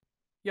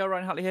Yeah,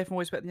 Ryan Hartley here from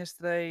Always Better Than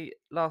Yesterday.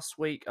 Last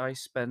week, I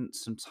spent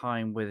some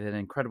time with an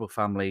incredible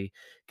family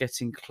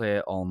getting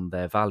clear on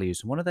their values.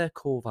 And one of their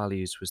core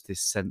values was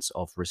this sense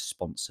of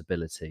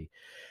responsibility.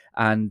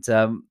 And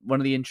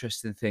one of the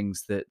interesting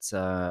things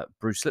that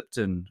Bruce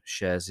Lipton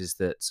shares is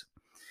that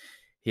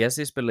he has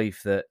this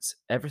belief that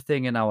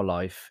everything in our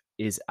life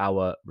is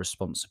our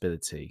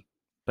responsibility.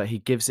 But he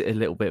gives it a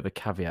little bit of a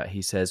caveat.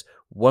 He says,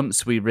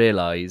 once we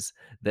realize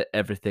that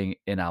everything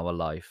in our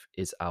life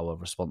is our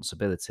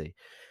responsibility.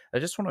 I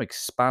just want to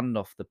expand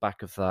off the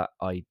back of that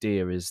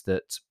idea is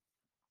that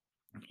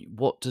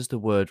what does the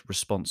word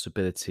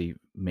responsibility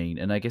mean?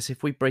 And I guess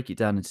if we break it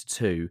down into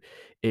two,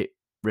 it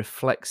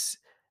reflects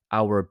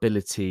our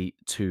ability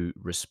to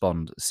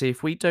respond. See,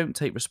 if we don't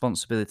take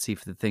responsibility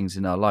for the things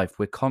in our life,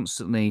 we're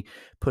constantly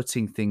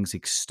putting things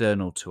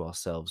external to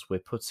ourselves. We're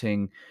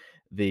putting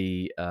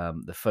the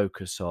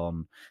focus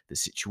on the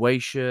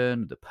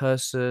situation, the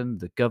person,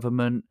 the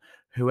government,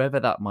 whoever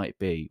that might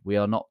be. We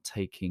are not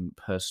taking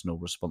personal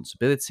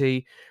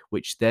responsibility,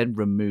 which then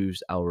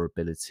removes our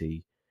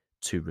ability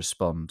to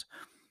respond.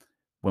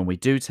 When we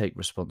do take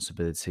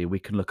responsibility, we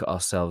can look at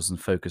ourselves and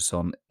focus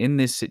on, in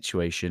this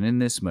situation, in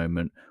this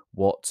moment,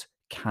 what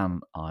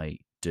can I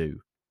do?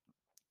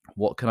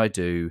 What can I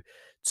do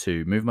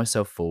to move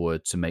myself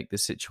forward to make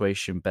this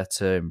situation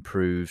better,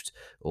 improved,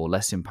 or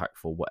less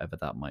impactful, whatever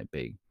that might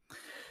be?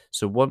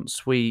 So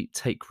once we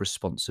take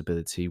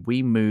responsibility,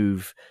 we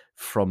move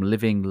from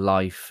living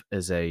life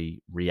as a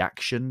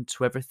reaction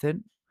to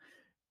everything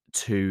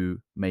to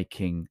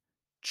making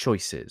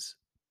choices.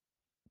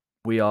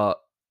 We are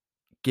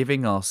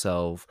giving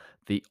ourselves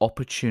the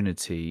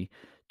opportunity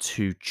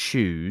to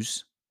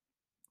choose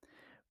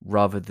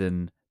rather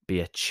than be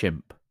a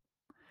chimp.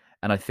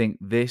 And I think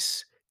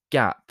this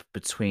gap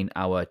between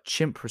our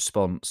chimp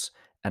response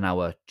and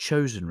our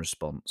chosen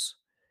response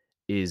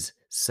is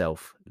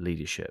self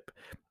leadership.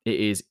 It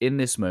is in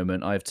this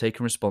moment, I have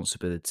taken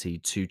responsibility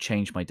to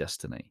change my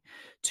destiny,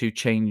 to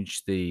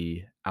change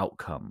the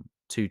outcome,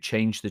 to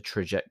change the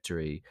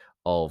trajectory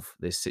of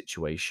this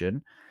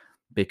situation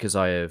because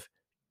I have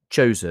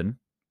chosen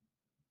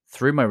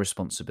through my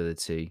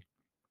responsibility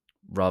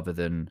rather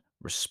than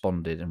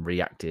responded and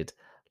reacted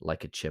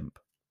like a chimp.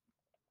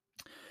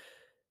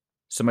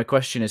 So my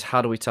question is,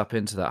 how do we tap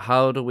into that?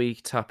 How do we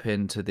tap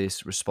into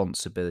this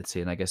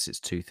responsibility? And I guess it's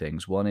two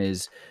things. One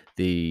is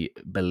the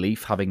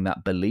belief, having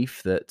that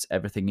belief that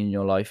everything in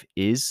your life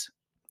is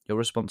your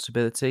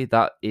responsibility.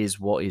 That is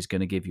what is going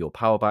to give your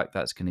power back.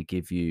 That's going to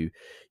give you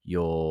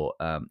your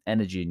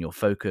energy and your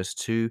focus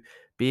to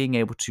being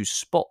able to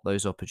spot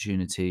those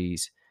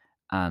opportunities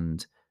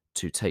and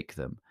to take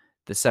them.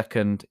 The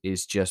second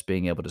is just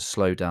being able to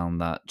slow down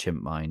that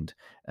chimp mind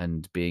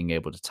and being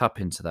able to tap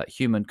into that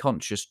human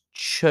conscious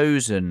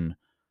chosen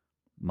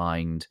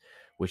mind,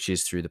 which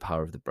is through the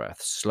power of the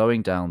breath,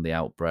 slowing down the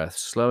out breath,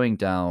 slowing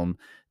down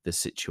the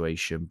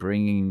situation,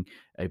 bringing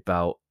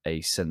about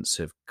a sense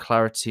of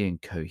clarity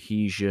and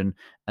cohesion,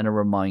 and a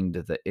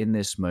reminder that in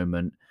this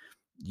moment,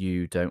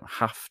 you don't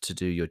have to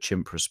do your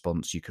chimp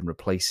response. You can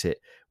replace it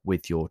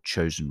with your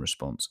chosen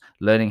response.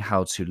 Learning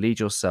how to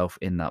lead yourself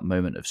in that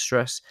moment of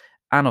stress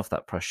and of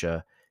that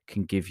pressure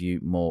can give you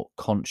more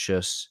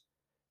conscious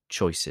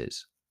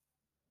choices.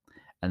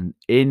 And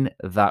in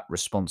that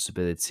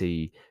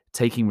responsibility,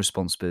 taking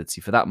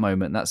responsibility for that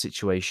moment, that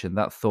situation,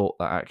 that thought,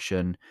 that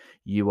action,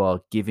 you are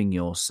giving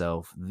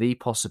yourself the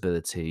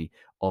possibility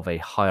of a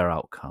higher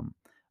outcome,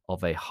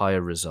 of a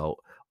higher result,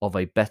 of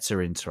a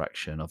better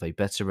interaction, of a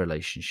better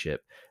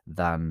relationship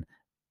than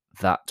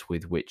that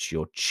with which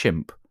your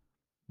chimp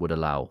would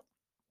allow.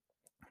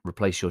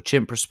 Replace your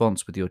chimp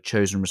response with your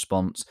chosen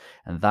response,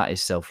 and that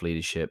is self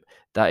leadership.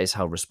 That is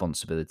how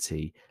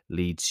responsibility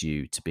leads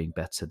you to being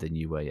better than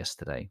you were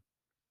yesterday.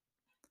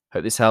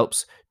 Hope this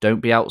helps.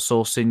 Don't be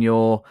outsourcing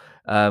your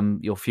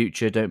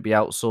future. Don't be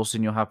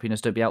outsourcing your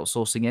happiness. Don't be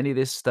outsourcing any of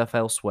this stuff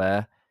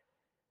elsewhere.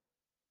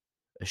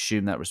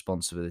 Assume that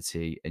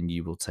responsibility, and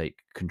you will take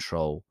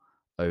control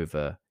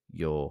over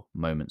your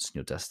moments and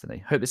your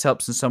destiny. Hope this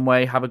helps in some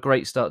way. Have a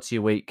great start to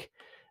your week.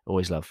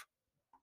 Always love.